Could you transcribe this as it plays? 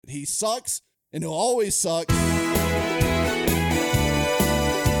He sucks, and he'll always suck.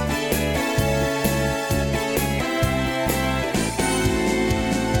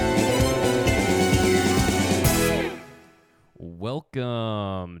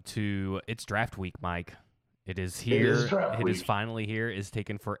 Welcome to It's Draft Week, Mike. It is here. It is finally here. It's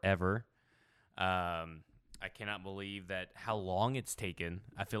taken forever. I cannot believe that how long it's taken.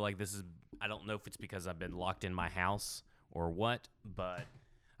 I feel like this is, I don't know if it's because I've been locked in my house or what, but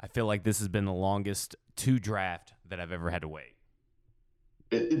I feel like this has been the longest to draft that I've ever had to wait.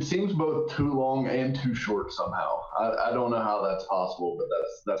 It seems both too long and too short somehow. I don't know how that's possible, but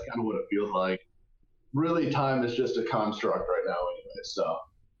that's kind of what it feels like. Really, time is just a construct right now anyway, so.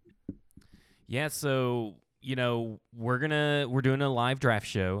 Yeah, so, we're doing a live draft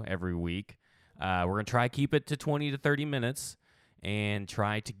show every week. We're going to try to keep it to 20 to 30 minutes and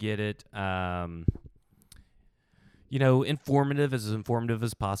try to get it, informative as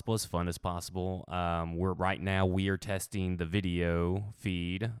possible, as fun as possible. We are testing the video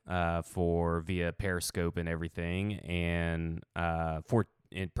feed via Periscope and everything, and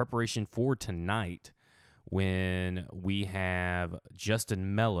in preparation for tonight, when we have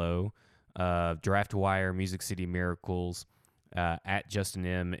Justin Mello of DraftWire Music City Miracles at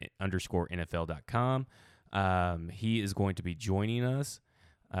JustinM_NFL.com. He is going to be joining us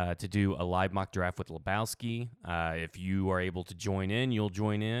to do a live mock draft with Lebowski. If you are able to join in, you'll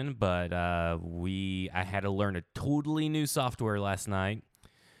join in. But I had to learn a totally new software last night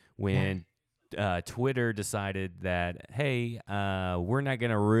when Twitter decided that, hey, we're not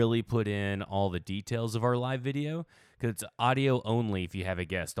going to really put in all the details of our live video because it's audio only if you have a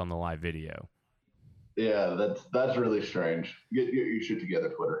guest on the live video. Yeah, that's really strange. Get your shit together,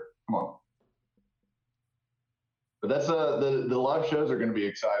 Twitter. Come on. But that's the live shows are going to be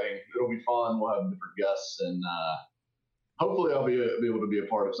exciting. It'll be fun. We'll have different guests, and hopefully I'll be able to be a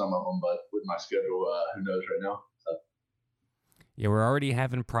part of some of them. But with my schedule, who knows right now? So. Yeah, we're already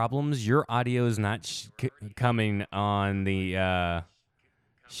having problems. Your audio is not coming on the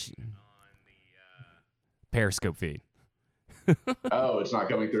Periscope feed. Oh, it's not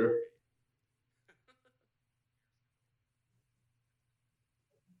coming through?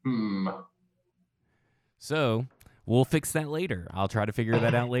 So we'll fix that later. I'll try to figure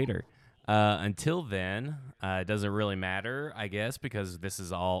that out later. Until then, it doesn't really matter, I guess, because this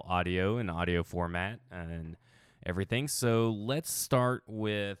is all audio and audio format and everything. So let's start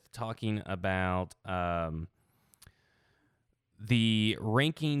with talking about the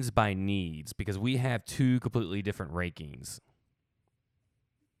rankings by needs, because we have two completely different rankings.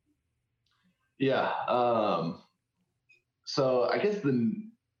 Yeah. So I guess the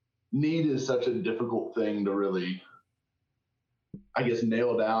need is such a difficult thing to really,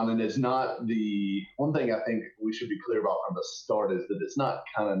 nail down. And it's not the one thing I think we should be clear about from the start is that it's not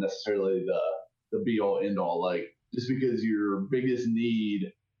kind of necessarily the be all end all. Like, just because your biggest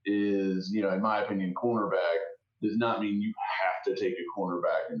need is, in my opinion, cornerback, does not mean you have to take a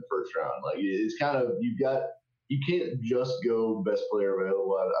cornerback in the first round. Like, it's kind of, you can't just go best player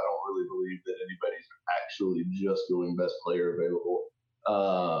available. I don't really believe that anybody's actually just going best player available.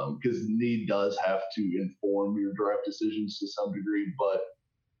 Because need does have to inform your draft decisions to some degree, but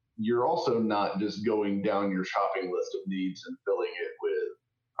you're also not just going down your shopping list of needs and filling it with,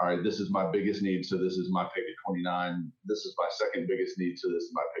 all right, this is my biggest need, so this is my pick at 29. This is my second biggest need, so this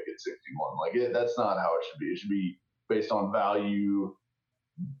is my pick at 61. That's not how it should be. It should be based on value,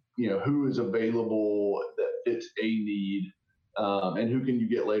 who is available that fits a need, and who can you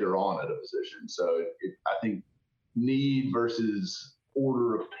get later on at a position. So I think need versus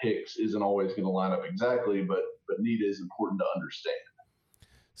order of picks isn't always going to line up exactly, but need is important to understand.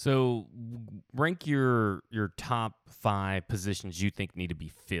 So rank your top 5 positions you think need to be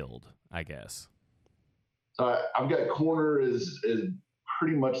filled, I guess. So I've got corner is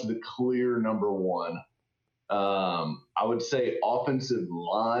pretty much the clear number one. I would say offensive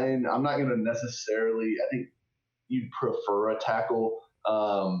line. I'm not going to necessarily, I think you'd prefer a tackle,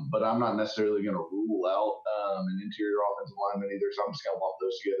 but I'm not necessarily going to rule out an interior offensive lineman either. So I'm just going to lump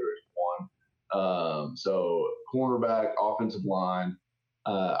those together as one. So cornerback, offensive line.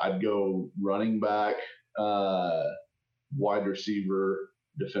 I'd go running back, wide receiver,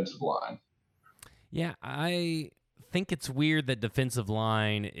 defensive line. Yeah, I think it's weird that defensive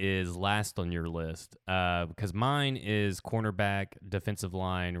line is last on your list because mine is cornerback, defensive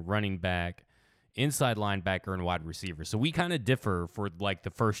line, running back, inside linebacker, and wide receiver. So we kind of differ for like the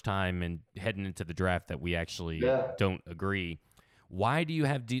first time and heading into the draft that we actually don't agree. Why do you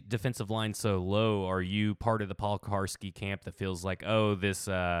have defensive line so low? Are you part of the Paul Kaharski camp that feels like, oh, this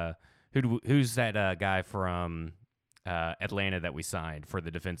who's that guy from Atlanta that we signed for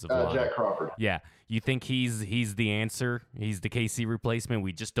the defensive line. Jack Crawford. Yeah, you think he's the answer? He's the KC replacement.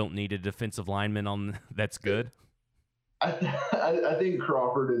 We just don't need a defensive lineman on that's good. I think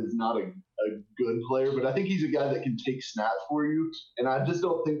Crawford is not a good player, but I think he's a guy that can take snaps for you. And I just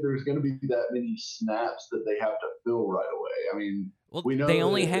don't think there's going to be that many snaps that they have to fill right away. I mean, well, we know they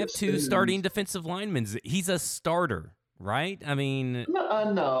only have two starting defensive linemen. He's a starter, right? I mean,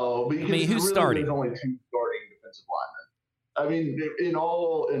 no, because who's really starting? There's only two starting defensive linemen. I mean, in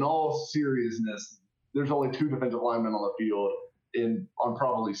all seriousness, there's only two defensive linemen on the field on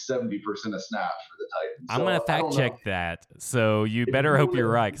probably 70% of snaps for the Titans. I'm going to fact check that. So you better hope you're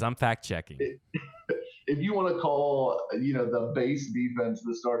right, because I'm fact checking. If you want to call, the base defense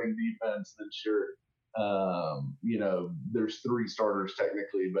the starting defense, then sure. There's three starters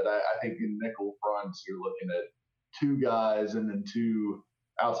technically, but I think in nickel fronts, you're looking at two guys and then two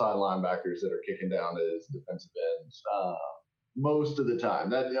outside linebackers that are kicking down as defensive ends. Most of the time,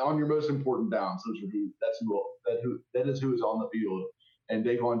 that on your most important downs, that is who is on the field. And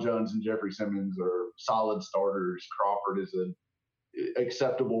Daquan Jones and Jeffrey Simmons are solid starters. Crawford is an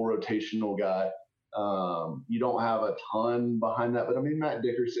acceptable rotational guy. You don't have a ton behind that, but I mean Matt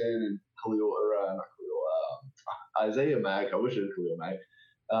Dickerson and Isaiah Mack. I wish it was Khalil Mack.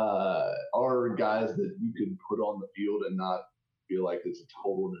 Are guys that you could put on the field and not feel like it's a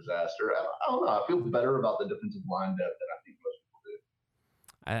total disaster. I don't know. I feel better about the defensive line depth than I think most people do.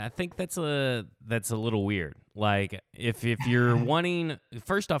 I think that's a little weird. Like if you're wanting,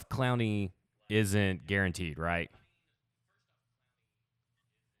 first off, Clowney isn't guaranteed, right?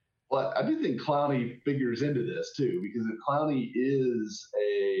 Well, I do think Clowney figures into this too, because if Clowney is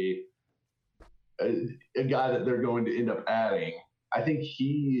a guy that they're going to end up adding, I think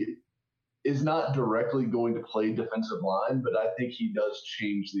he is not directly going to play defensive line, but I think he does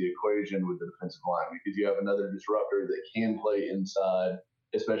change the equation with the defensive line because you have another disruptor that can play inside,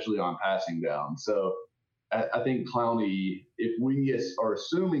 especially on passing down. So I think Clowney, if we are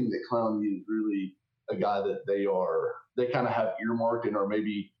assuming that Clowney is really a guy that they kind of have earmarked and are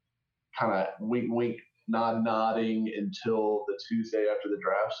maybe kind of wink, nodding until the Tuesday after the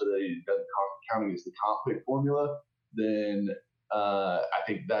draft so that he doesn't count against the comp pick formula, then I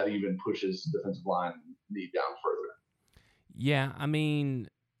think that even pushes defensive line need down further. Yeah, I mean,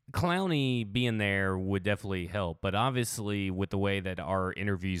 Clowney being there would definitely help, but obviously with the way that our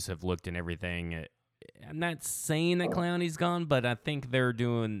interviews have looked and everything, I'm not saying that Clowney's gone, but I think they're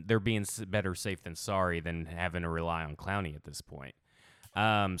being better safe than sorry than having to rely on Clowney at this point.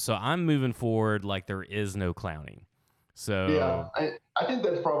 So I'm moving forward like there is no Clowney. So yeah, I think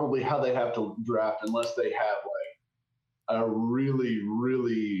that's probably how they have to draft unless they have a really,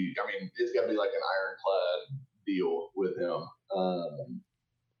 really, I mean, it's got to be like an ironclad deal with him,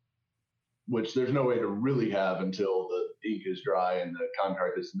 which there's no way to really have until the ink is dry and the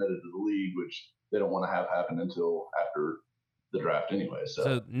contract is submitted to the league, which they don't want to have happen until after the draft anyway.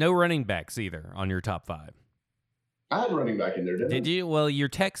 So no running backs either on your top five. I had running back in there, didn't I? Did you? Well, your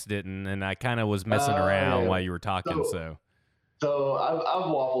text didn't, and I kind of was messing around while you were talking. So I've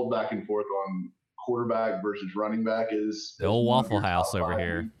waffled back and forth on quarterback versus running back is the old Waffle House over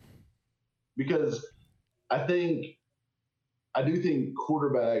here. Because I do think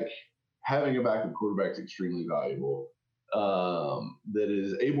having a backup quarterback is extremely valuable. That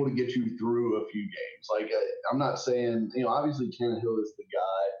is able to get you through a few games. Like I'm not saying, obviously Tannehill is the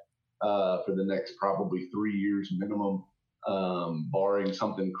guy for the next probably 3 years minimum, barring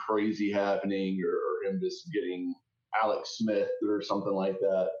something crazy happening or him just getting Alex Smith or something like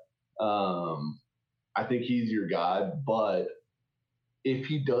that. I think he's your guy, but if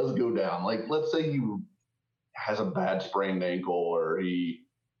he does go down, like let's say he has a bad sprained ankle or he,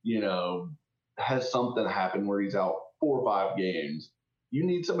 has something happen where he's out 4 or 5 games, you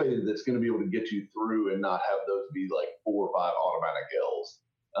need somebody that's going to be able to get you through and not have those be like 4 or 5 automatic L's.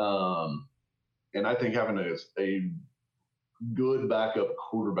 And I think having a good backup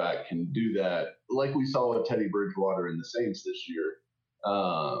quarterback can do that, like we saw with Teddy Bridgewater in the Saints this year.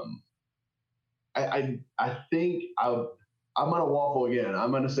 I think I'm going to waffle again.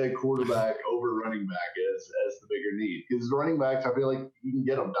 I'm going to say quarterback over running back as the bigger need. Because running backs, I feel like you can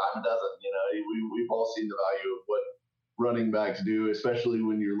get them dime a dozen. We've all seen the value of what running backs do, especially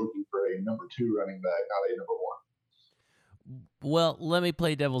when you're looking for a number 2 running back, not a number 1. Well, let me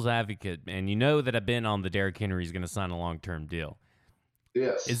play devil's advocate. And you know that I've been on the Derrick Henry's going to sign a long-term deal.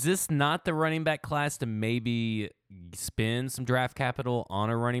 Yes. Is this not the running back class to maybe spend some draft capital on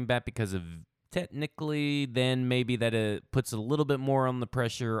a running back because of technically then maybe that it puts a little bit more on the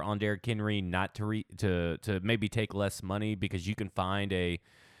pressure on Derrick Henry not to maybe take less money because you can find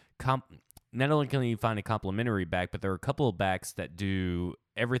not only can you find a complimentary back, but there are a couple of backs that do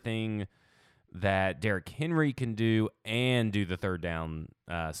everything that Derrick Henry can do and do the third down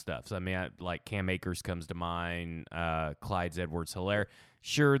stuff. So, I mean, like Cam Akers comes to mind, Clyde Edwards-Helaire.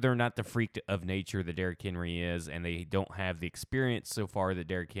 Sure, they're not the freak of nature that Derrick Henry is, and they don't have the experience so far that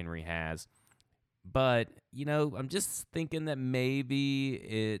Derrick Henry has. But, I'm just thinking that maybe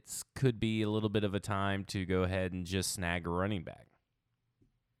it could be a little bit of a time to go ahead and just snag a running back.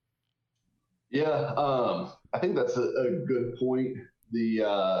 Yeah, I think that's a good point.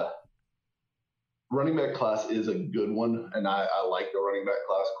 The running back class is a good one, and I like the running back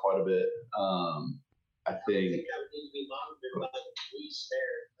class quite a bit. I think.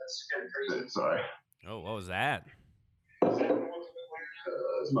 That's kind of crazy. Sorry. Oh, what was that?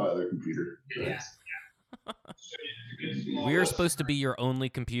 It's my other computer. Yeah. We are supposed to be your only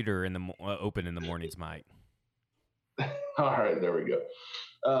computer in the open in the mornings, Mike. All right, there we go.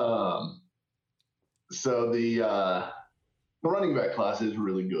 So the running back class is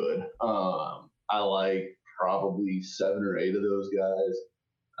really good. I like probably 7 or 8 of those guys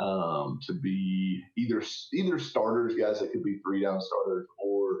to be either starters, guys that could be 3-down starters,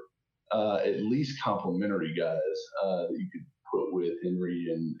 or at least complementary guys that you could put with Henry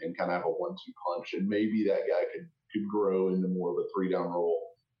and kind of have a 1-2 punch, and maybe that guy could grow into more of a 3-down role.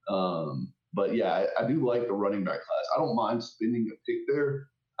 But yeah, I do like the running back class. I don't mind spending a pick there.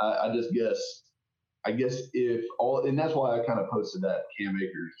 I guess if all, and that's why I kind of posted that Cam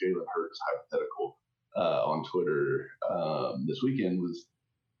Akers, Jalen Hurts hypothetical on Twitter this weekend was,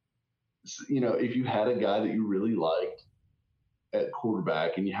 if you had a guy that you really liked at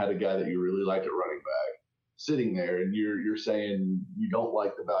quarterback and you had a guy that you really liked at running back sitting there, and you're saying you don't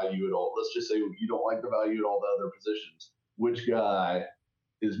like the value at all. Let's just say you don't like the value at all the other positions. Which guy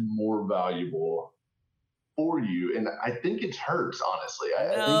is more valuable for you? And I think it's Hurts, honestly.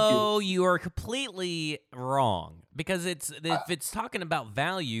 No, you are completely wrong, because if it's talking about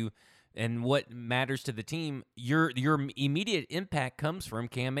value and what matters to the team, your immediate impact comes from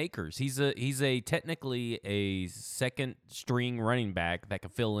Cam Akers. He's a technically a second string running back that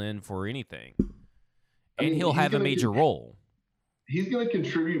can fill in for anything, and he'll have a major role. He's going to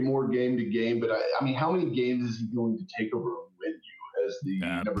contribute more game to game, but I mean, how many games is he going to take over and win you as the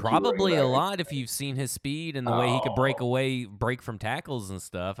number 2 probably running a back? lot if you've seen his speed and the way he could break from tackles and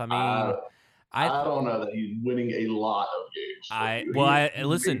stuff. I mean, I don't know that he's winning a lot of games.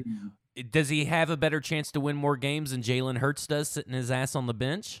 Listen. Does he have a better chance to win more games than Jalen Hurts does sitting his ass on the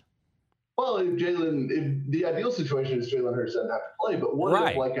bench? Well, if the ideal situation is Jalen Hurts doesn't have to play, but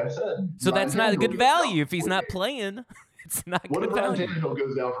what if, like I said, so that's not a good value if he's not playing. It's not what good if Ryan value. Tannehill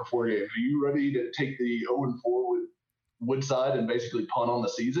goes down for 4 games? Are you ready to take the 0-4 with Woodside and basically punt on the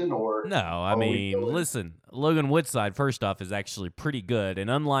season? Or no, I mean, listen, Logan Woodside, first off, is actually pretty good. And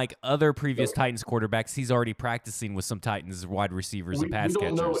unlike other previous Titans quarterbacks, he's already practicing with some Titans wide receivers and pass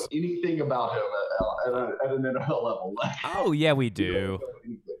catchers. We don't know anything about him at an NFL level. Oh, yeah, we do.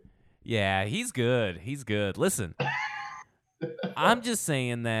 Yeah, he's good. He's good. Listen, I'm just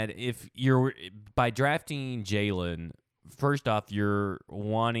saying that if you're by drafting Jalen, first off, you're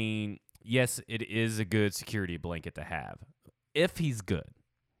wanting, yes, it is a good security blanket to have if he's good.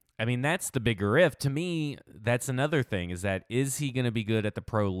 I mean, that's the bigger if. To me, that's another thing, is he going to be good at the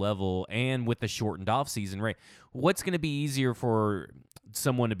pro level and with the shortened offseason, right? What's going to be easier for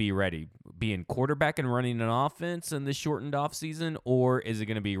someone to be ready? Being quarterback and running an offense in the shortened offseason, or is it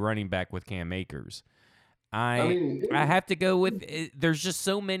going to be running back with Cam Akers? I have to go with there's just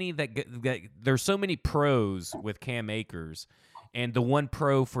so many there's so many pros with Cam Akers, and the one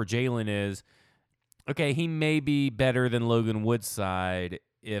pro for Jalen is, okay, he may be better than Logan Woodside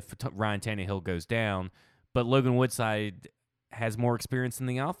if Ryan Tannehill goes down, but Logan Woodside has more experience in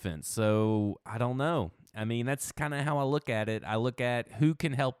the offense, so I don't know. I mean, that's kind of how I look at it. I look at who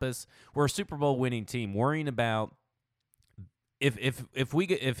can help us. We're a Super Bowl winning team. Worrying about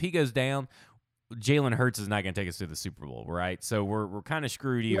if he goes down, Jalen Hurts is not going to take us to the Super Bowl, right? So we're kind of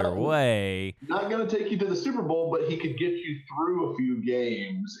screwed either way. Not going to take you to the Super Bowl, but he could get you through a few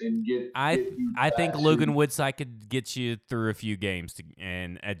games and I think Logan Woodside could get you through a few games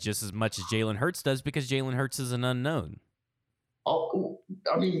and at just as much as Jalen Hurts does, because Jalen Hurts is an unknown. Oh,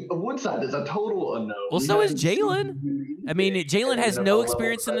 I mean, Woodside is a total unknown. Well, so is Jalen. I mean, Jalen has no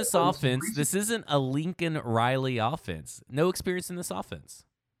experience in this offense. This isn't a Lincoln Riley offense. No experience in this offense.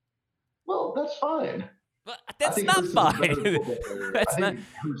 Well, that's fine. But that's not fine. That's not.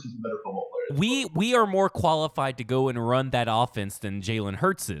 Hurts is a better football player. We are more qualified to go and run that offense than Jalen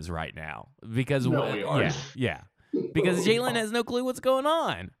Hurts is right now, because we aren't. yeah, because Jalen has no clue what's going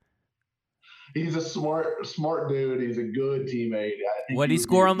on. He's a smart dude. He's a good teammate. I think What did he would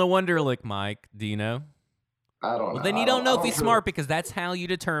score be- on the Wonderlic, Mike? Do you know? I don't know. Well, then you I don't know if I he's feel- smart because that's how you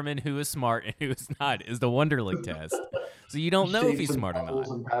determine who is smart and who is not, is the Wonderlic test. So you don't know if he's shapes and smart or not.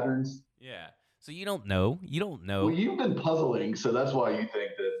 puzzles and patterns. Yeah. So you don't know. You don't know. Well, you've been puzzling, so that's why you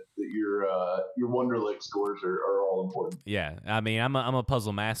think that your Wonderlic scores are all important. Yeah. I mean, I'm a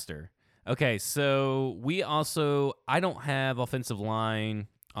puzzle master. Okay, so I don't have offensive line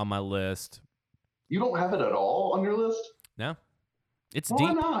on my list. You don't have it at all on your list? No. It's Why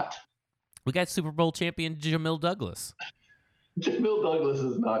deep. not? We got Super Bowl champion Jamil Douglas. Jamil Douglas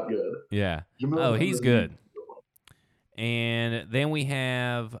is not good. Yeah. Jamil Oh, he's Douglas good. And then we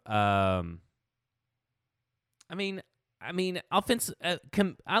have I mean, offense.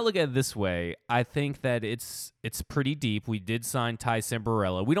 I look at it this way. I think that it's pretty deep. We did sign Ty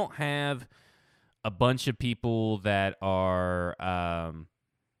Sambarella. We don't have a bunch of people that are.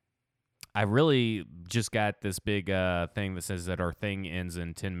 I really just got this big thing that says that our thing ends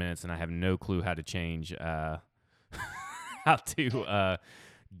in 10 minutes, and I have no clue how to change how to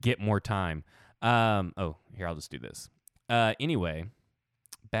get more time. Oh, here, I'll just do this. Anyway,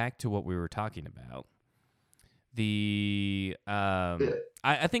 back to what we were talking about. I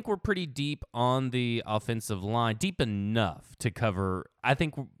think we're pretty deep on the offensive line, deep enough to cover. I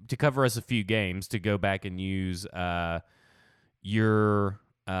think to cover us a few games to go back and use your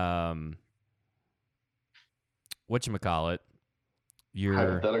whatchamacallit,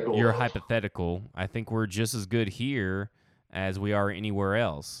 your hypothetical. I think we're just as good here as we are anywhere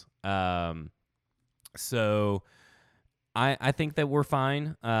else. So I think that we're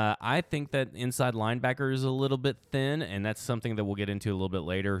fine. I think that inside linebacker is a little bit thin, and that's something that we'll get into a little bit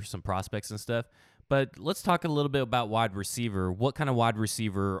later, some prospects and stuff. But let's talk a little bit about wide receiver. What kind of wide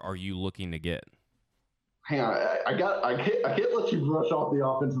receiver are you looking to get? Hang on, I can't let you brush off the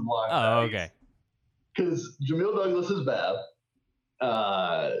offensive line. Oh, okay. Because Jamil Douglas is bad.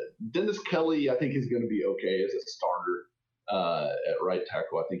 Dennis Kelly, I think, is going to be okay as a starter at right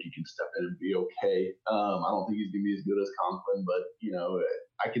tackle. I think he can step in and be okay. I don't think he's going to be as good as Conklin, but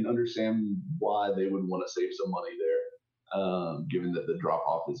I can understand why they would want to save some money there, given that the drop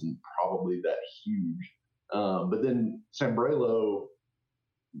off isn't probably that huge. But then Sambrelo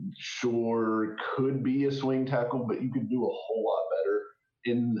sure could be a swing tackle, but you could do a whole lot better.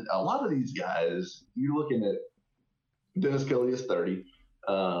 And a lot of these guys, you're looking at Dennis Kelly is 30.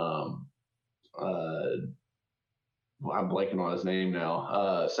 I'm blanking on his name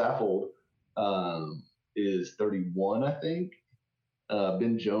now. Saffold is 31, I think.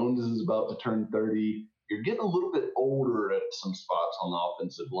 Ben Jones is about to turn 30. You're getting a little bit older at some spots on the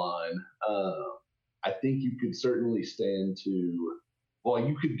offensive line. I think you could certainly stand to, well,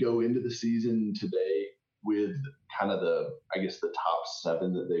 you could go into the season today with kind of the top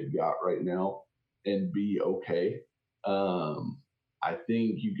 7 that they've got right now and be okay. I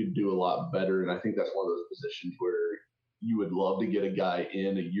think you could do a lot better. And I think that's one of those positions where you would love to get a guy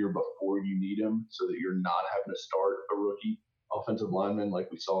in a year before you need him so that you're not having to start a rookie offensive lineman like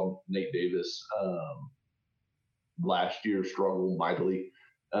we saw Nate Davis last year struggle mightily.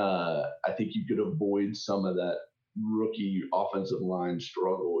 I think you could avoid some of that rookie offensive line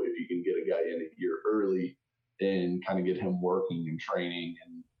struggle if you can get a guy in a year early and kind of get him working and training.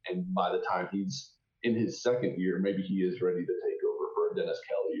 And by the time he's in his second year, maybe he is ready to take over for a Dennis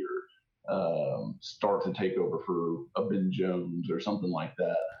Kelly or start to take over for a Ben Jones or something like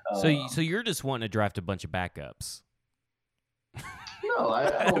that. So you're just wanting to draft a bunch of backups. No,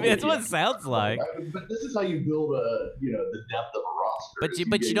 I I mean, that's what it sounds like. But this is how you build the depth of a roster.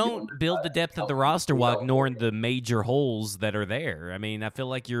 But you don't build the depth of the roster while ignoring the major holes that are there. I mean, I feel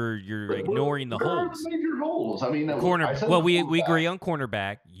like you're ignoring the holes. Major holes. I mean, we agree on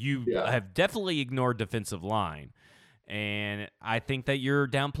cornerback. You have definitely ignored defensive line, and I think that you're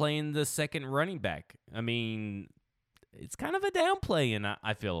downplaying the second running back. I mean, it's kind of a downplay, and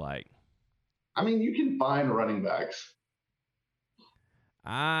I feel like. I mean, you can find running backs.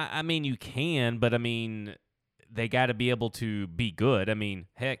 I mean, you can, but I mean, they got to be able to be good. I mean,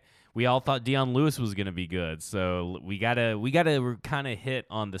 heck, we all thought Deion Lewis was going to be good, so we gotta kind of hit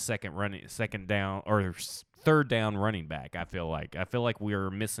on the second down or third down running back. I feel like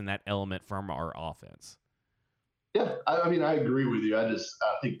we're missing that element from our offense. Yeah, I mean, I agree with you. I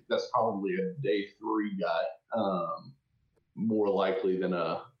think that's probably a day 3 guy, more likely than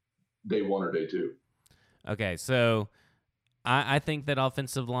a day 1 or day 2. Okay, so. I think that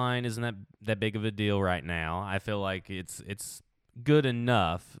offensive line isn't that big of a deal right now. I feel like it's good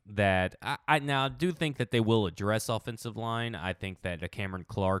enough that I do think that they will address offensive line. I think that a Cameron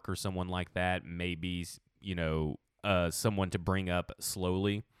Clark or someone like that may be someone to bring up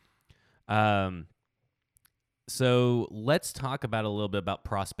slowly. So let's talk about a little bit about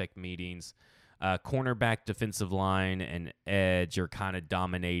prospect meetings. Cornerback, defensive line, and edge are kind of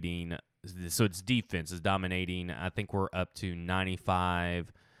dominating. So it's defense is dominating. I think we're up to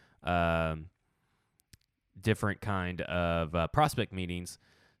 95 different kind of prospect meetings.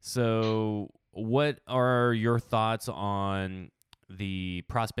 So what are your thoughts on the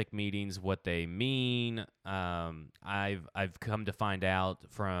prospect meetings, what they mean? I've come to find out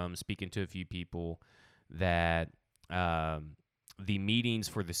from speaking to a few people that the meetings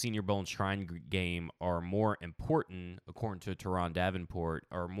for the Senior Bowl and Shrine game are more important, according to Teron Davenport,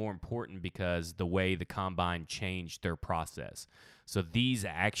 are more important because the way the Combine changed their process. So these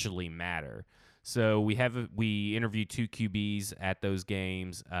actually matter. So we interviewed 2 QBs at those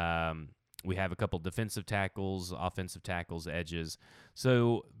games. We have a couple defensive tackles, offensive tackles, edges.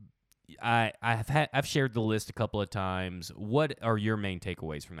 So I've shared the list a couple of times. What are your main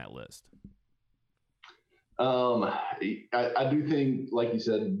takeaways from that list? I do think, like you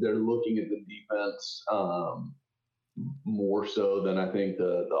said, they're looking at the defense more so than I think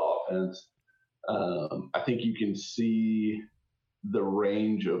the offense. I think you can see the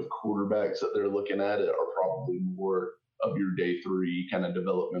range of quarterbacks that they're looking at are probably more of your day 3 kind of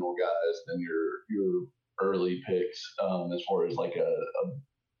developmental guys than your early picks as far as like a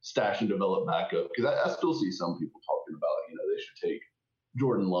stash and develop backup. Because I still see some people talking about, they should take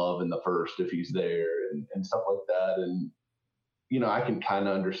Jordan Love in the first if he's there and stuff like that. And, I can kind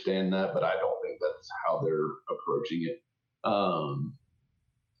of understand that, but I don't think that's how they're approaching it.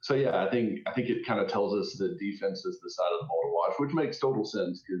 So yeah, I think it kind of tells us the defense is the side of the ball to watch, which makes total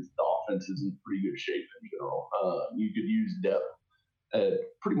sense because the offense is in pretty good shape in general. You could use depth at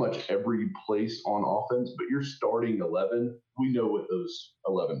pretty much every place on offense, but your starting 11, we know what those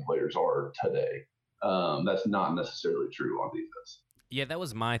 11 players are today. That's not necessarily true on defense. Yeah, that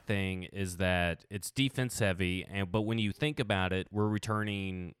was my thing, is that it's defense heavy, but when you think about it, we're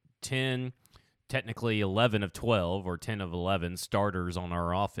returning 10, technically 11 of 12 or 10 of 11 starters on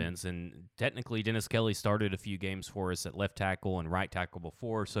our offense, and technically Dennis Kelly started a few games for us at left tackle and right tackle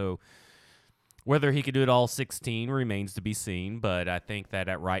before, so whether he could do it all 16 remains to be seen, but I think that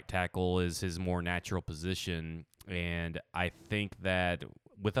at right tackle is his more natural position, and I think that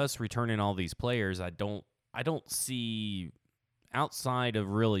with us returning all these players, I don't see, outside of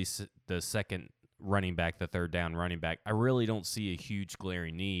really the second running back, the third down running back, I really don't see a huge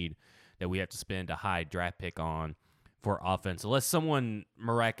glaring need that we have to spend a high draft pick on for offense, unless someone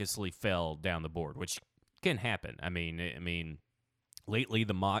miraculously fell down the board, which can happen. I mean, lately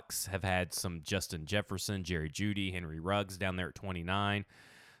the mocks have had some Justin Jefferson, Jerry Jeudy, Henry Ruggs down there at 29.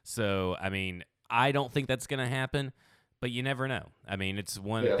 So, I mean, I don't think that's going to happen, but you never know. I mean, it's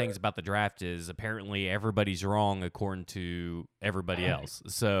one of the things about the draft is apparently everybody's wrong according to everybody else.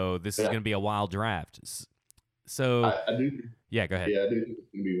 So this is going to be a wild draft. So I do. Yeah, go ahead. Yeah, I do think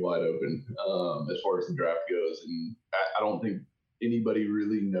it's going to be wide open as far as the draft goes, and I don't think anybody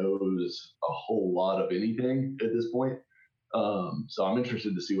really knows a whole lot of anything at this point. So I'm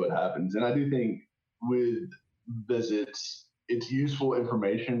interested to see what happens, and I do think with visits, it's useful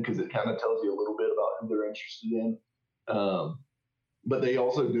information because it kind of tells you a little bit about who they're interested in. But they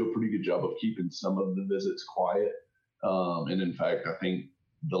also do a pretty good job of keeping some of the visits quiet. And in fact, I think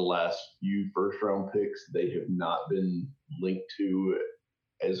the last few first-round picks, they have not been linked to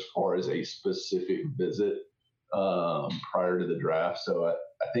as far as a specific visit prior to the draft. So I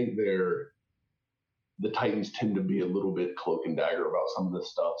think the Titans tend to be a little bit cloak and dagger about some of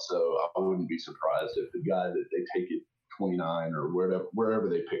this stuff. So I wouldn't be surprised if the guy that they take it 29 or wherever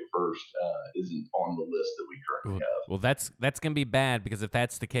they pick first isn't on the list that we currently have. Well, that's going to be bad, because if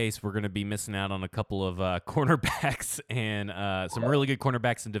that's the case, we're going to be missing out on a couple of cornerbacks and some really good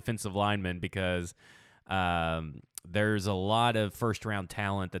cornerbacks and defensive linemen, because there's a lot of first-round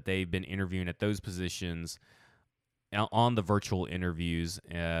talent that they've been interviewing at those positions on the virtual interviews.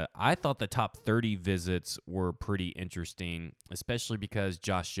 I thought the top 30 visits were pretty interesting, especially because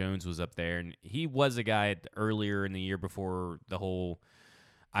Josh Jones was up there, and he was a guy earlier in the year before the whole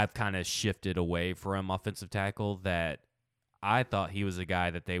I've kind of shifted away from offensive tackle, that I thought he was a guy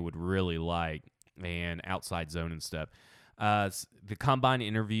that they would really like, and outside zone and stuff. The combine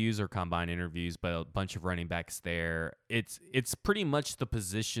interviews, but a bunch of running backs there. It's pretty much the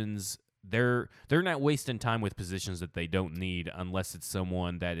positions. They're not wasting time with positions that they don't need, unless it's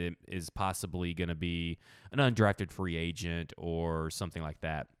someone that is possibly going to be an undrafted free agent or something like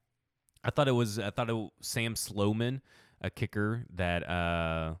that. I thought it was Sam Sloman, a kicker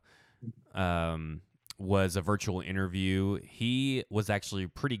that was a virtual interview. He was actually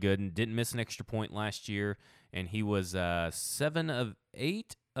pretty good and didn't miss an extra point last year. And he was 7 of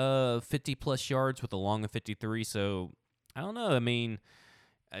 8 50-plus yards with a long of 53. So, I don't know. I mean,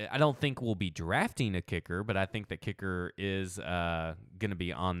 I don't think we'll be drafting a kicker, but I think the kicker is going to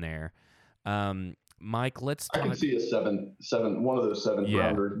be on there. Mike, let's talk. I can see one of those seventh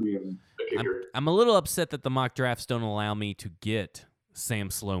rounders being a kicker. I'm a little upset that the mock drafts don't allow me to get Sam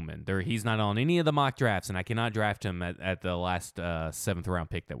Sloman. He's not on any of the mock drafts, and I cannot draft him at the last 7th round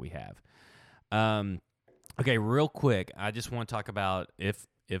pick that we have. Okay, real quick, I just want to talk about if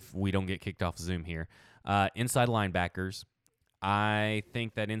we don't get kicked off Zoom here. Inside linebackers. I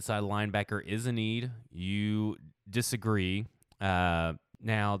think that inside linebacker is a need. You disagree.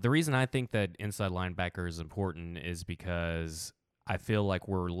 Now, the reason I think that inside linebacker is important is because I feel like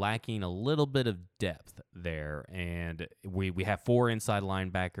we're lacking a little bit of depth there. And we have 4 inside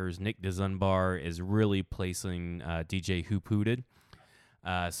linebackers. Nick Dzunbar is really placing DJ Hoophooted.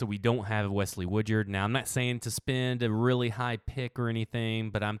 So we don't have Wesley Woodyard. Now, I'm not saying to spend a really high pick or anything,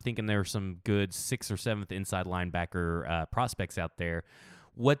 but I'm thinking there are some good 6th or 7th inside linebacker prospects out there.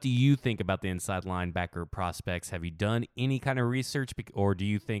 What do you think about the inside linebacker prospects? Have you done any kind of research, or do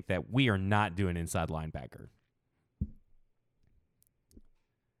you think that we are not doing inside linebacker?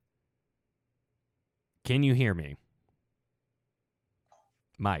 Can you hear me?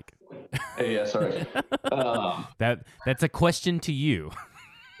 Mike. Hey, yeah, sorry. That's a question to you.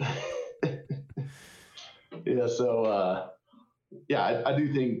 Yeah, so I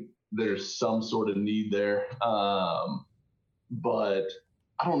do think there's some sort of need there, but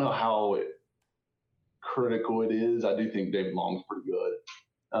I don't know how critical it is. I do think David Long's pretty good,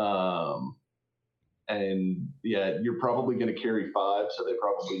 and yeah, you're probably going to carry 5, so they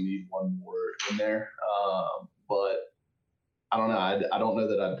probably need one more in there. But I don't know. I don't know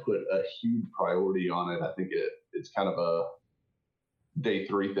that I'd put a huge priority on it. I think it's kind of a day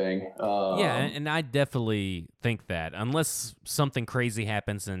 3 thing. Yeah, and I definitely think that unless something crazy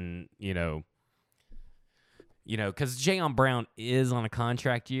happens and, because Jayon Brown is on a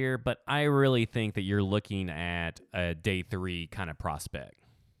contract year, but I really think that you're looking at a day 3 kind of prospect.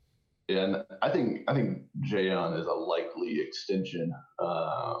 Yeah, and I think Jayon is a likely extension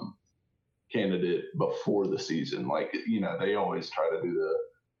candidate before the season. Like, they always try to do the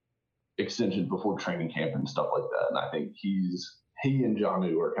extensions before training camp and stuff like that. And I think he and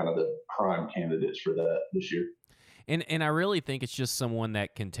Jonnu are kind of the prime candidates for that this year. And I really think it's just someone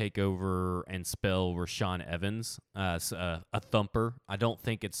that can take over and spell Rashaan Evans, a thumper. I don't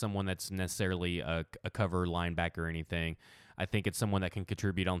think it's someone that's necessarily a cover linebacker or anything. I think it's someone that can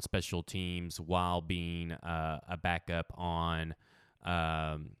contribute on special teams while being a backup on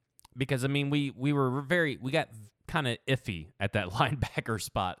because, I mean, we got kind of iffy at that linebacker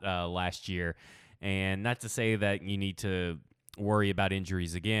spot last year. And not to say that you need to worry about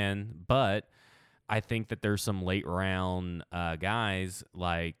injuries again, but I think that there's some late round guys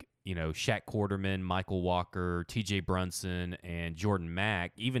like, Shaq Quarterman, Michael Walker, TJ Brunson, and Jordan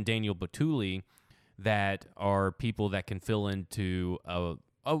Mack, even Daniel Batuli, that are people that can fill into a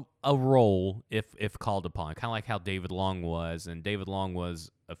role if called upon, kind of like how David Long was. And David Long was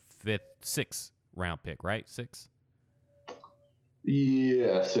a 6th round pick, right? 6?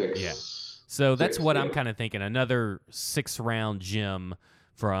 Yeah, 6. Yeah. So that's what I'm kind of thinking. Another 6th round gem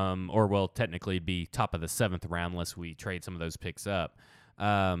technically it'd be top of the 7th round unless we trade some of those picks up.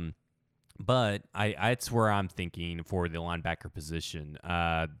 But it's where I'm thinking for the linebacker position.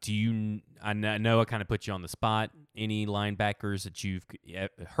 I know I kind of put you on the spot. Any linebackers that you've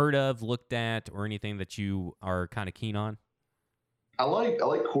heard of, looked at, or anything that you are kind of keen on? I like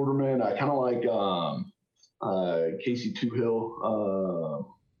Quarterman. I kind of like Casey Toohill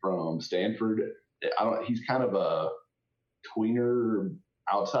from Stanford. He's kind of a tweener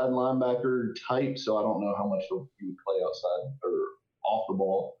outside linebacker type, so I don't know how much he would play outside or off the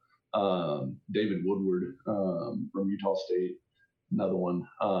ball. David Woodward from Utah State, another one.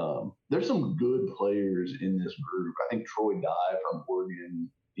 There's some good players in this group. I think Troy Dye from Oregon.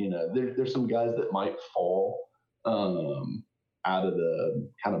 There's some guys that might fall out of the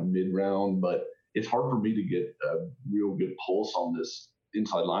kind of mid-round, but it's hard for me to get a real good pulse on this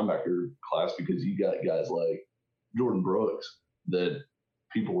inside linebacker class because you got guys like Jordan Brooks that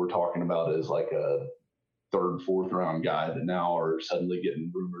people were talking about as like a 3rd, 4th round guy that now are suddenly getting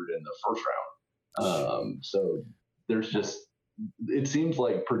rumored in the 1st round. So there's just, it seems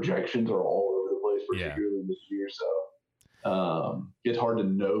like projections are all over the place, particularly this year. So it's hard to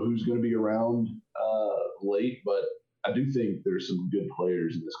know who's going to be around late, but I do think there's some good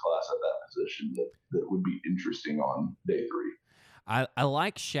players in this class at that position that would be interesting on day 3. I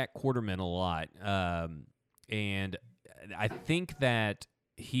like Shaq Quarterman a lot, and I think that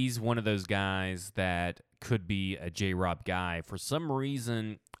he's one of those guys that could be a J-Rob guy. For some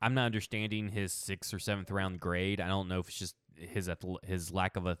reason, I'm not understanding his 6th or 7th round grade. I don't know if it's just his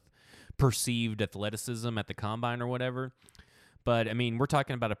lack of a perceived athleticism at the combine or whatever. But, I mean, we're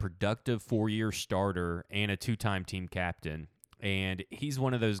talking about a productive 4-year starter and a 2-time team captain. And he's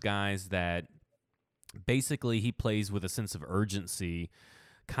one of those guys that basically he plays with a sense of urgency.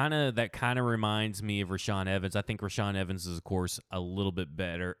 That kind of reminds me of Rashaan Evans. I think Rashaan Evans is, of course, a little bit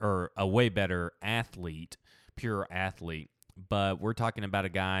better, or a way better athlete, pure athlete. But we're talking about a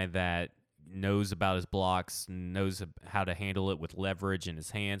guy that knows about his blocks, knows how to handle it with leverage in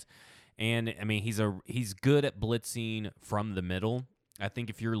his hands. And I mean, he's good at blitzing from the middle. I think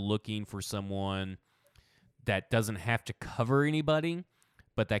if you're looking for someone that doesn't have to cover anybody,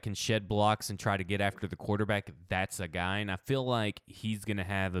 but that can shed blocks and try to get after the quarterback, that's a guy. And I feel like he's going to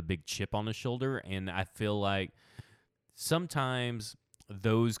have a big chip on his shoulder. And I feel like sometimes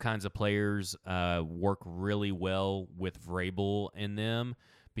those kinds of players work really well with Vrabel in them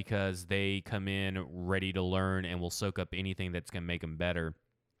because they come in ready to learn and will soak up anything that's going to make them better.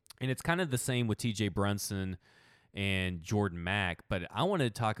 And it's kind of the same with T.J. Brunson and Jordan Mack. But I want to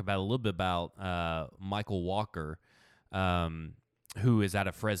talk about a little bit about Michael Walker, who is out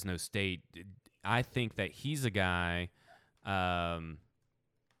of Fresno State. I think that he's a guy that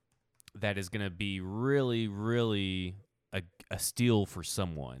is going to be really, really a steal for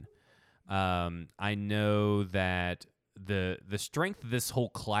someone. I know that the strength of this whole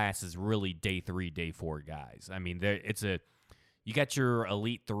class is really day 3, day 4 guys. I mean, you got your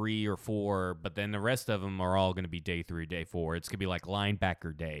elite 3 or 4, but then the rest of them are all going to be day 3, day 4. It's going to be like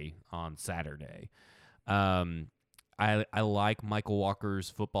linebacker day on Saturday. I like Michael Walker's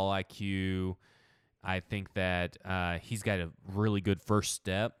football IQ. I think that he's got a really good first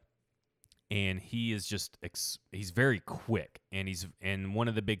step, and he is just he's very quick, and one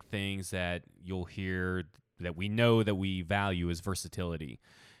of the big things that you'll hear that we know that we value is versatility,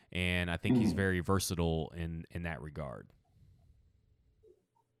 and I think he's very versatile in that regard.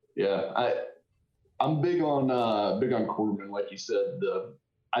 Yeah, I'm big on Quarterman, like you said.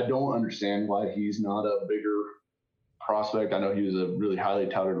 I don't understand why he's not a bigger prospect. I know he was a really highly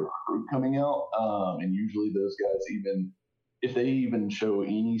touted recruit coming out, and usually those guys, even if they even show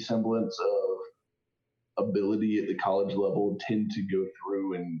any semblance of ability at the college level, tend to go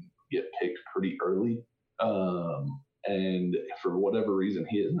through and get picked pretty early. And for whatever reason,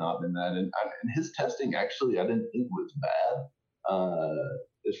 he has not been that. And his testing actually, I didn't think was bad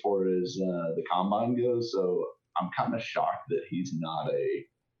as far as the combine goes. So I'm kind of shocked that he's not a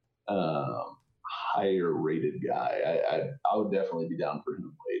higher rated guy. I would definitely be down for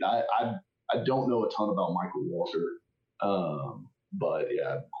him late. I don't know a ton about Michael Walker, but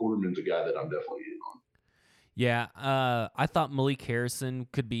yeah, Quarterman's a guy that I'm definitely in on. Yeah, I thought Malik Harrison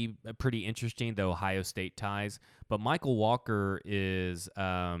could be pretty interesting, the Ohio State ties. But Michael Walker had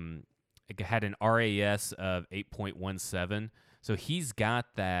an RAS of 8.17, so he's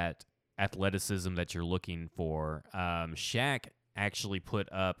got that athleticism that you're looking for. Shaq actually put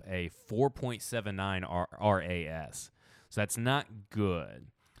up a 4.79 RAS, so that's not good.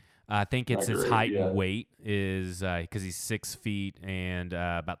 I think it's his height and weight is because he's 6 feet and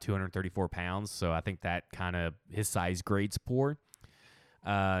about 234 pounds. So I think that kind of his size grade's poor.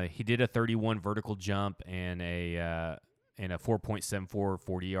 He did a 31 vertical jump and a 4.74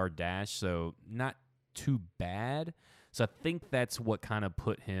 40-yard dash. So not too bad. So I think that's what kind of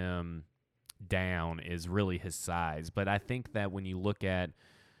put him down is really his size. But I think that when you look at,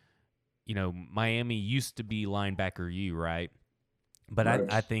 Miami used to be linebacker U, right? But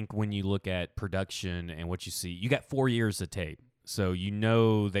I think when you look at production and what you see, you got 4 years of tape. So you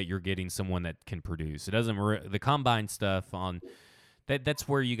know that you're getting someone that can produce. It doesn't the combine stuff on that's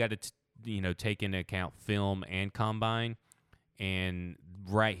where you got to take into account film and combine. And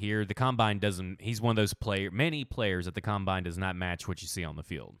right here, the combine doesn't. He's one of those many players that the combine does not match what you see on the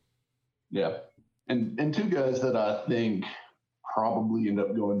field. Yeah, and two guys that I think probably end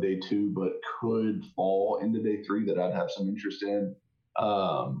up going day 2, but could fall into day 3 that I'd have some interest in.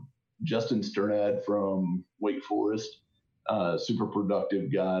 Justin Sternad from Wake Forest, super productive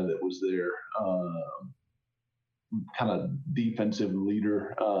guy that was there, kind of defensive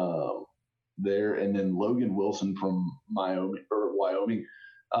leader there, and then Logan Wilson from Wyoming.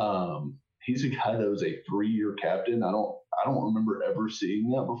 He's a guy that was a 3-year captain. I don't remember ever seeing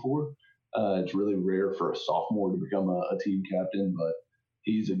that before. It's really rare for a sophomore to become a team captain, but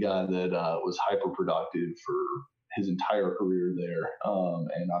he's a guy that was hyper productive for his entire career there,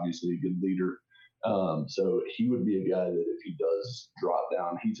 and obviously a good leader. So he would be a guy that if he does drop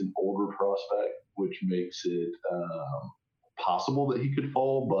down, he's an older prospect, which makes it possible that he could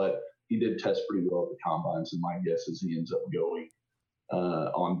fall. But he did test pretty well at the combine, so my guess is he ends up going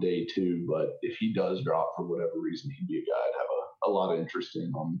on day 2. But if he does drop for whatever reason, he'd be a guy I'd have a lot of interest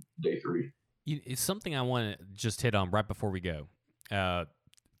in on day 3. It's something I want to just hit on right before we go.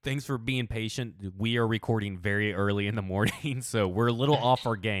 Thanks for being patient. We are recording very early in the morning, so we're a little off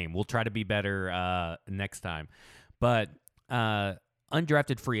our game. We'll try to be better next time. But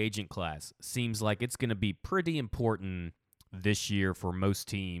undrafted free agent class seems like it's going to be pretty important this year for most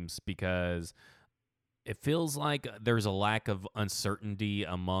teams because it feels like there's a lack of uncertainty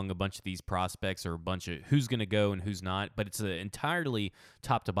among a bunch of these prospects or a bunch of who's going to go and who's not. But it's entirely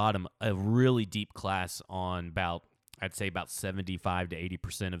top to bottom, a really deep class on I'd say about 75 to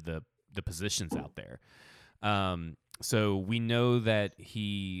 80% of the positions out there. So we know that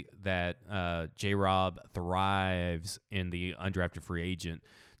J-Rob thrives in the undrafted free agent.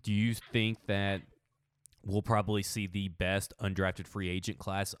 Do you think that we'll probably see the best undrafted free agent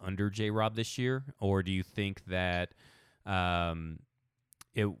class under J-Rob this year? Or do you think that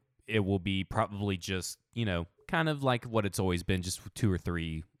it will be probably just, kind of like what it's always been, just 2 or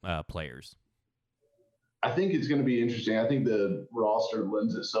 3 players? I think it's going to be interesting. I think the roster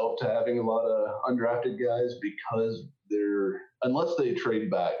lends itself to having a lot of undrafted guys because unless they trade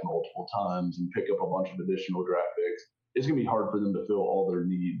back multiple times and pick up a bunch of additional draft picks, it's going to be hard for them to fill all their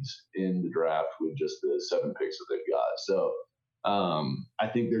needs in the draft with just the 7 picks that they've got. So I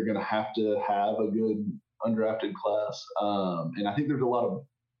think they're going to have a good undrafted class. And I think there's a lot of,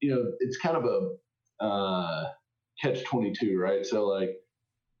 it's kind of a catch-22, right? So like,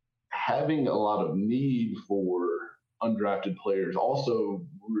 having a lot of need for undrafted players also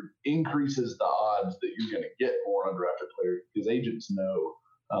increases the odds that you're going to get more undrafted players because agents know,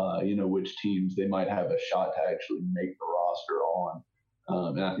 which teams they might have a shot to actually make the roster on.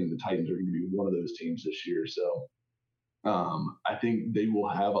 And I think the Titans are going to be one of those teams this year. So I think they will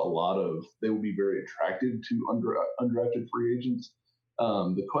be very attractive to undrafted free agents.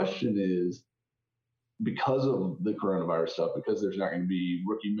 The question is, because of the coronavirus stuff, because there's not going to be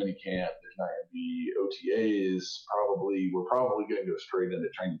rookie minicamp, there's not going to be OTAs, we're probably going to go straight into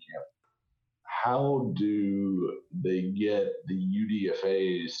training camp. How do they get the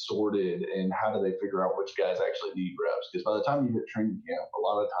UDFAs sorted, and how do they figure out which guys actually need reps? Because by the time you hit training camp, a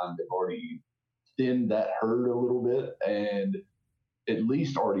lot of the time they've already thinned that herd a little bit and at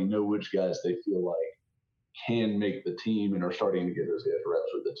least already know which guys they feel like can make the team and are starting to get those guys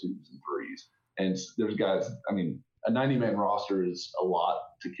reps with the 2s and 3s. And there's guys, a 90-man roster is a lot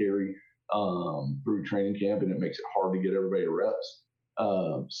to carry through training camp, and it makes it hard to get everybody reps.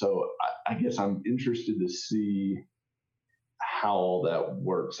 So I guess I'm interested to see how all that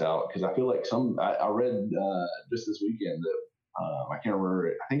works out because I feel like I read just this weekend that I can't remember,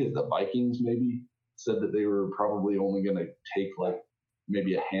 I think it's the Vikings maybe said that they were probably only going to take like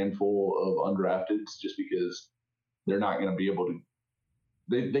maybe a handful of undrafteds just because they're not going to be able to.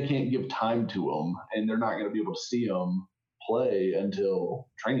 They can't give time to them, and they're not going to be able to see them play until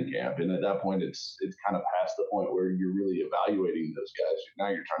training camp. And at that point, it's kind of past the point where you're really evaluating those guys. Now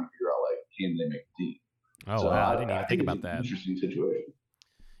you're trying to figure out, like, can they make the team? Oh, so wow. I didn't even think about that. Interesting situation.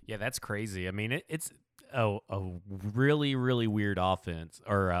 Yeah, that's crazy. I mean, it's a really, really weird offense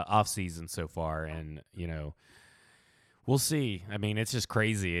or off season so far. And, we'll see. I mean, it's just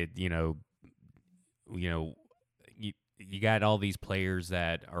crazy. You got all these players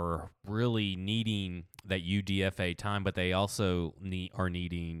that are really needing that UDFA time, but they also are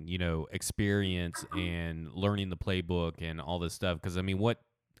needing, experience and learning the playbook and all this stuff. Because,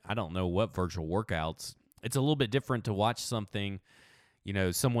 I don't know what virtual workouts. It's a little bit different to watch something,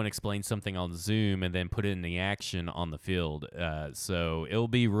 someone explain something on Zoom and then put it in the action on the field. So it'll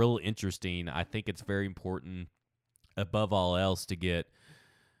be real interesting. I think it's very important, above all else, to get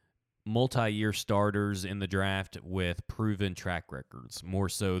multi-year starters in the draft with proven track records, more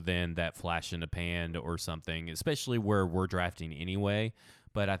so than that flash in the pan or something, especially where we're drafting anyway.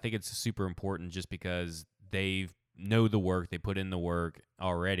 But I think it's super important just because they know the work, they put in the work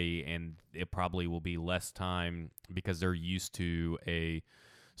already, and it probably will be less time because they're used to a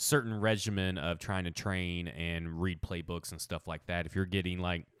certain regimen of trying to train and read playbooks and stuff like that. If you're getting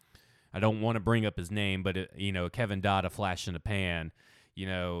like, I don't want to bring up his name, but Kevin Dodd, a flash in the pan,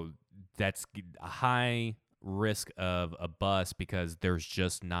 that's a high risk of a bust because there's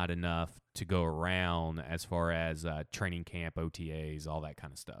just not enough to go around as far as training camp, OTAs, all that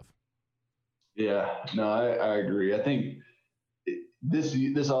kind of stuff. Yeah, no, I agree. I think this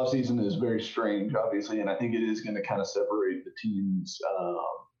offseason is very strange, obviously, and I think it is going to kind of separate the teams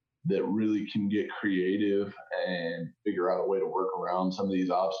that really can get creative and figure out a way to work around some of these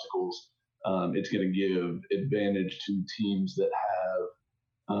obstacles. It's going to give advantage to teams that have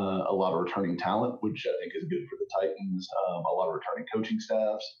a lot of returning talent, which I think is good for the Titans. A lot of returning coaching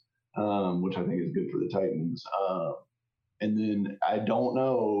staffs, which I think is good for the Titans. And then I don't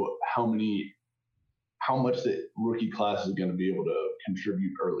know how much the rookie class is going to be able to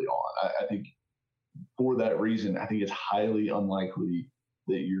contribute early on. I think for that reason, I think it's highly unlikely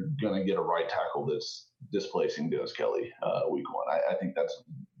that you're going to get a right tackle that's displacing Dennis Kelly week one. I think that's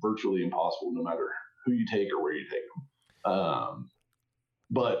virtually impossible, no matter who you take or where you take them.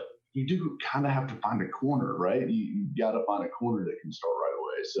 But you do kind of have to find a corner, right? You got to find a corner that can start right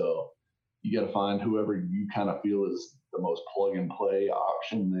away. So you got to find whoever you kind of feel is the most plug and play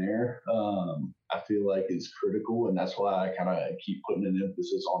option there. I feel like is critical, and that's why I kind of keep putting an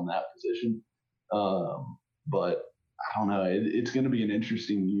emphasis on that position. But I don't know. It's going to be an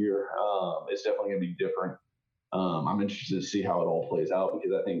interesting year. It's definitely going to be different. I'm interested to see how it all plays out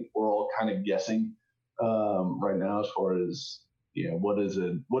because I think we're all kind of guessing right now as far as what does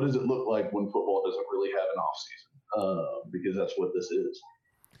it look like when football doesn't really have an off season because that's what this is.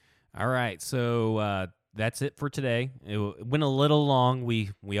 All right, so that's it for today. It went a little long.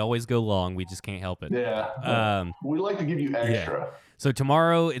 We always go long. We just can't help it. Yeah. We like to give you extra. Yeah. So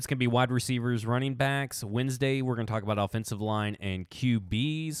tomorrow it's going to be wide receivers, running backs. Wednesday we're going to talk about offensive line and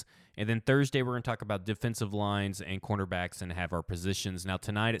QBs. And then Thursday we're going to talk about defensive lines and cornerbacks and have our positions. Now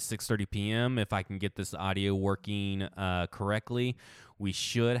tonight at 6:30 p.m., if I can get this audio working correctly, we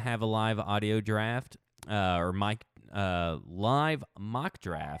should have a live audio draft or live mock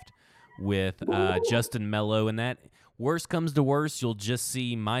draft with Justin Mello. And that, worst comes to worst, you'll just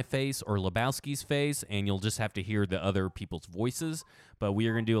see my face or Lebowski's face, and you'll just have to hear the other people's voices. But we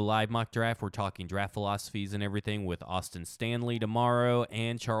are going to do a live mock draft. We're talking draft philosophies and everything with Austin Stanley tomorrow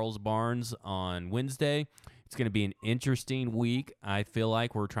and Charles Barnes on Wednesday. It's going to be an interesting week. I feel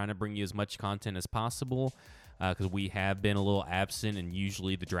like we're trying to bring you as much content as possible because we have been a little absent, and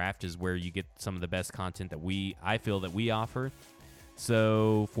usually the draft is where you get some of the best content that I feel that we offer.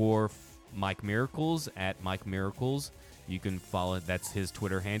 So for Mike Miracles at Mike Miracles, you can follow, that's his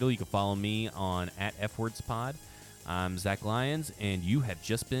Twitter handle. You can follow me on @FWordsPod. I'm Zach Lyons, and you have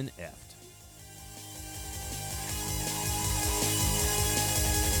just been effed.